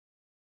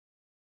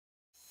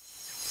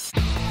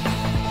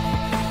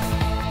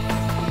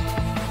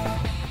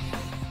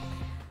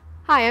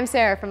Hi, I'm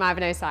Sarah from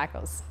Ivanhoe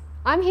Cycles.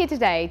 I'm here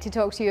today to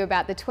talk to you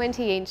about the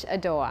 20-inch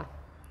Adore.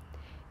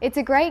 It's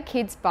a great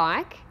kids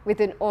bike with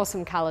an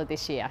awesome colour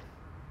this year.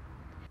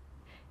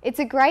 It's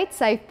a great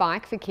safe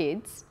bike for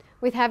kids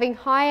with having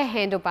higher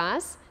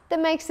handlebars that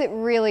makes it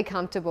really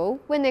comfortable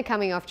when they're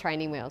coming off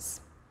training wheels.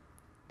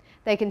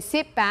 They can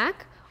sit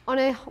back on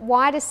a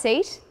wider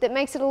seat that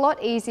makes it a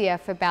lot easier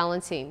for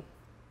balancing.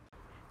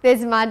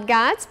 There's mud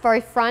guards,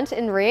 both front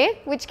and rear,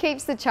 which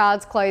keeps the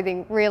child's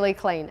clothing really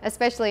clean,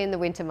 especially in the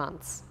winter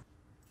months.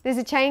 There's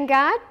a chain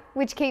guard,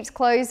 which keeps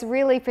clothes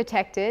really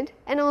protected,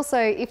 and also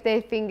if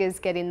their fingers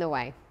get in the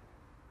way.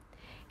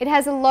 It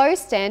has a low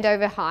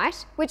standover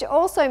height, which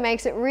also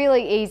makes it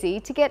really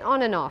easy to get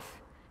on and off,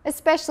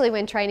 especially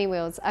when training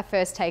wheels are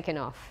first taken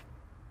off.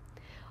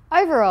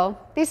 Overall,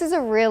 this is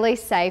a really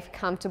safe,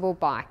 comfortable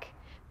bike,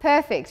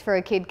 perfect for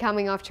a kid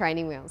coming off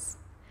training wheels.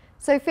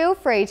 So feel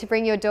free to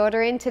bring your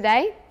daughter in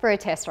today for a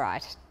test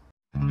ride.